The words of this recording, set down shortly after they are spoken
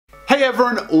Hey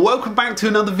everyone, welcome back to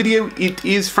another video. It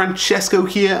is Francesco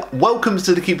here. Welcome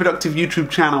to the Keep Productive YouTube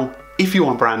channel if you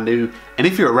are brand new, and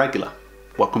if you're a regular,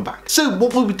 welcome back. So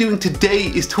what we'll be doing today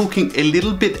is talking a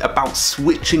little bit about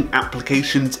switching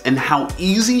applications and how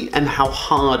easy and how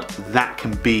hard that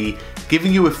can be,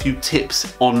 giving you a few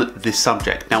tips on this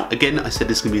subject. Now again, I said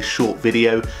this is going to be a short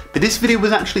video, but this video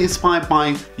was actually inspired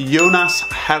by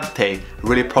JNSN. I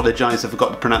really apologize if I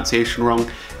got the pronunciation wrong.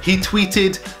 He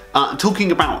tweeted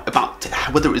talking about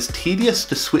whether it was tedious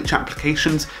to switch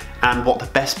applications and what the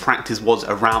best practice was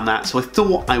around that. So I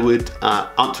thought I would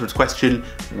answer his question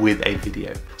with a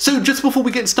video. So just before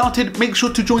we get started, make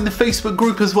sure to join the Facebook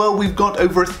group as well. We've got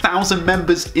over 1,000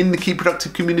 members in the Keep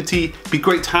Productive community. It'd be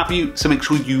great to have you, so make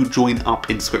sure you join up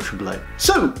in the description below.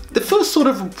 So the first sort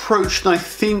of approach that I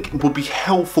think will be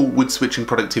helpful with switching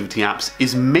productivity apps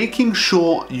is making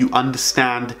sure you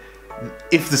understand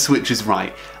if the switch is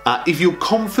right. If you're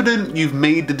confident you've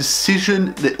made the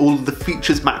decision that all of the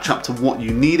features match up to what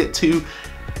you need it to,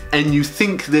 and you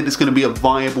think that it's going to be a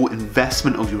viable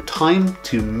investment of your time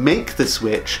to make the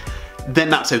switch, then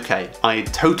that's okay. I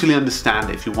totally understand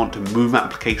if you want to move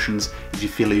applications, if you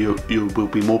feel you will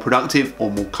be more productive or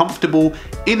more comfortable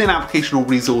in an application or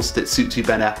resource that suits you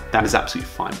better, that is absolutely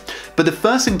fine. But the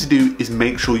first thing to do is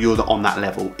make sure you're on that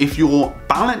level. If you're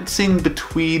balancing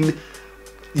between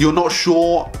you're not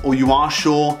sure or you are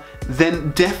sure,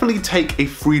 then definitely take a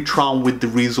free trial with the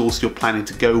resource you're planning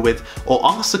to go with, or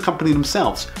ask the company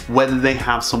themselves whether they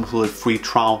have some sort of free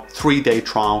trial, 3-day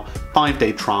trial,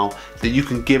 5-day trial that you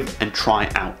can give and try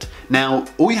out. Now,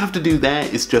 all you have to do there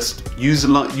is just use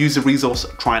a resource,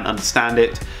 try and understand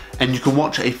it, and you can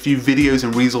watch a few videos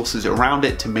and resources around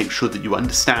it to make sure that you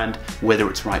understand whether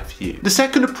it's right for you. The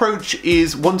second approach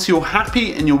is once you're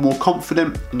happy and you're more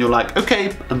confident and you're like,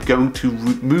 okay, I'm going to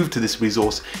move to this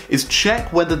resource, is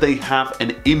check whether they have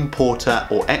an importer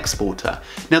or exporter.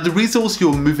 Now the resource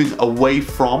you're moving away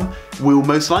from will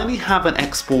most likely have an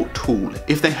export tool.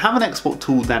 If they have an export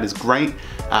tool, that is great.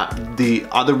 The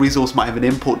other resource might have an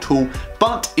import tool,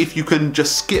 but if you can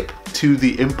just skip to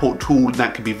the import tool,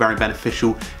 that can be very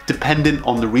beneficial dependent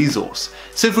on the resource.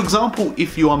 So for example,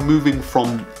 if you are moving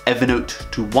from Evernote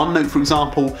to OneNote, for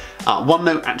example,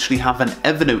 OneNote actually have an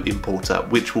Evernote importer,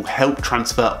 which will help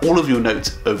transfer all of your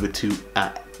notes over to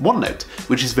OneNote,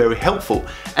 which is very helpful.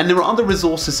 And there are other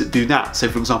resources that do that. So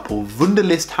for example,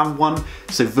 Wunderlist have one.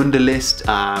 So Todoist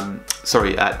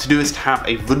have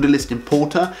a Wunderlist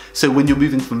importer. So when you're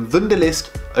moving from Wunderlist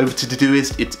over to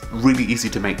Todoist, it's really easy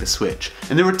to make the switch.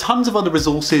 And there are tons of other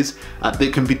resources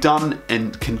that can be done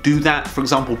and can do that. For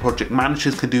example, project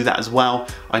managers can do that as well.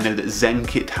 I know that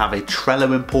ZenKit have a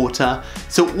Trello importer.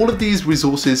 So all of these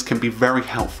resources can be very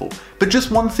helpful. But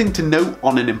just one thing to note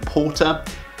on an importer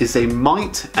is they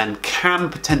might and can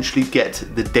potentially get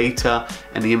the data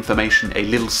and the information a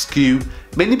little skew,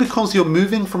 mainly because you're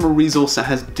moving from a resource that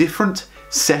has different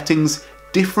settings,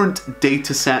 different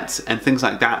data sets and things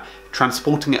like that.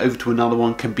 Transporting it over to another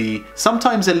one can be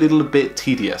sometimes a little bit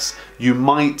tedious. You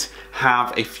might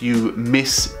have a few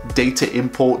data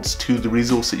imports to the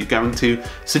resource that you're going to,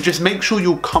 so just make sure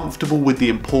you're comfortable with the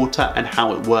importer and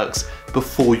how it works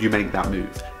before you make that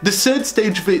move. The third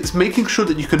stage of it is making sure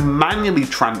that you can manually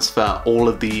transfer all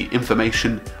of the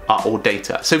information or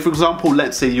data. So for example,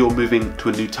 let's say you're moving to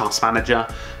a new task manager.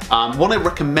 What I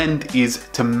recommend is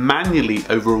to manually,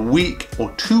 over a week or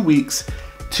 2 weeks,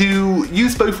 to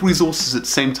use both resources at the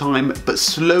same time, but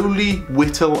slowly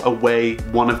whittle away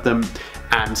one of them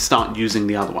and start using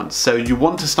the other one. So you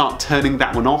want to start turning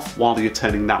that one off while you're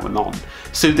turning that one on,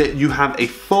 so that you have a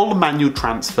full manual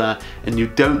transfer and you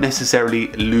don't necessarily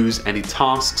lose any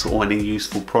tasks or any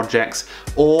useful projects,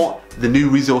 or the new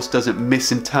resource doesn't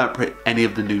misinterpret any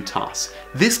of the new tasks.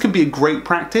 This can be a great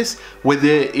practice, whether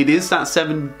it is that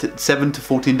 7 to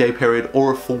 14 day period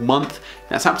or a full month.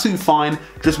 That's absolutely fine,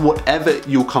 just whatever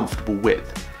you're comfortable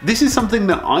with. This is something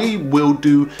that I will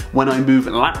do when I move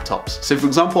laptops. So for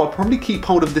example, I'll probably keep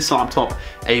hold of this laptop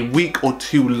a week or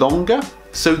 2 longer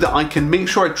so that I can make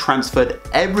sure I transferred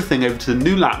everything over to the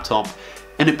new laptop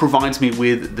and it provides me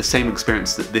with the same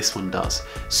experience that this one does.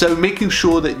 So making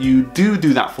sure that you do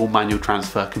that full manual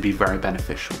transfer can be very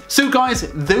beneficial. So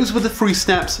guys, those were the 3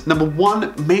 steps. Number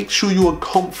 1, make sure you are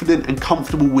confident and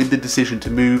comfortable with the decision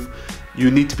to move. You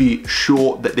need to be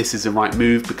sure that this is the right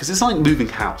move, because it's like moving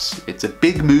house. It's a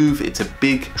big move, it's a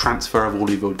big transfer of all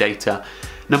of your data.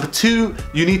 Number 2,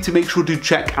 you need to make sure to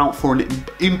check out for an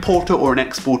importer or an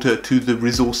exporter to the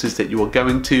resources that you are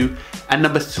going to. And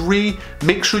number 3,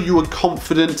 make sure you are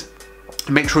confident,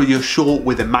 make sure you're sure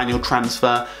with a manual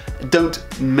transfer.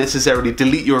 Don't necessarily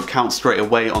delete your account straight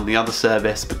away on the other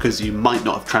service, because you might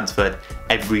not have transferred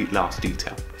every last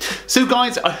detail. So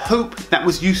guys, I hope that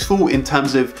was useful in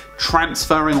terms of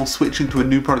transferring or switching to a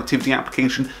new productivity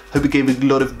application. Hope it gave a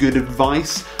lot of good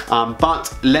advice,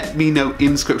 but let me know in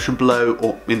the description below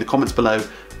or in the comments below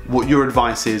what your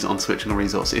advice is on switching a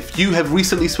resource. If you have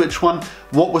recently switched one,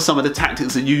 what were some of the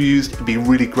tactics that you used? It'd be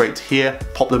really great to hear.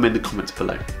 Pop them in the comments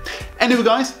below. Anyway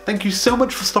guys, thank you so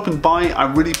much for stopping by.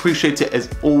 I really appreciate it as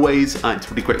always.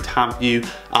 It's really great to have you.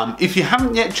 If you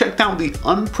haven't yet checked out the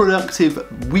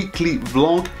Unproductive weekly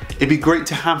vlog, it'd be great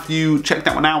to have you check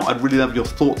that one out. I'd really love your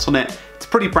thoughts on it. It's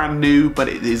pretty brand new, but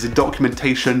it is a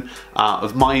documentation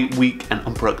of my week and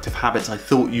unproductive habits. I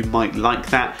thought you might like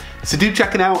that. So do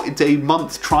check it out. It's a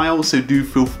month trial, so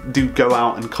do go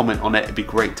out and comment on it. It'd be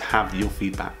great to have your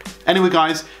feedback. Anyway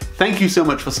guys, thank you so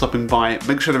much for stopping by.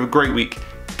 Make sure to have a great week.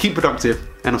 Keep productive,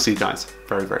 and I'll see you guys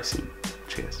very, very soon.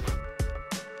 Cheers.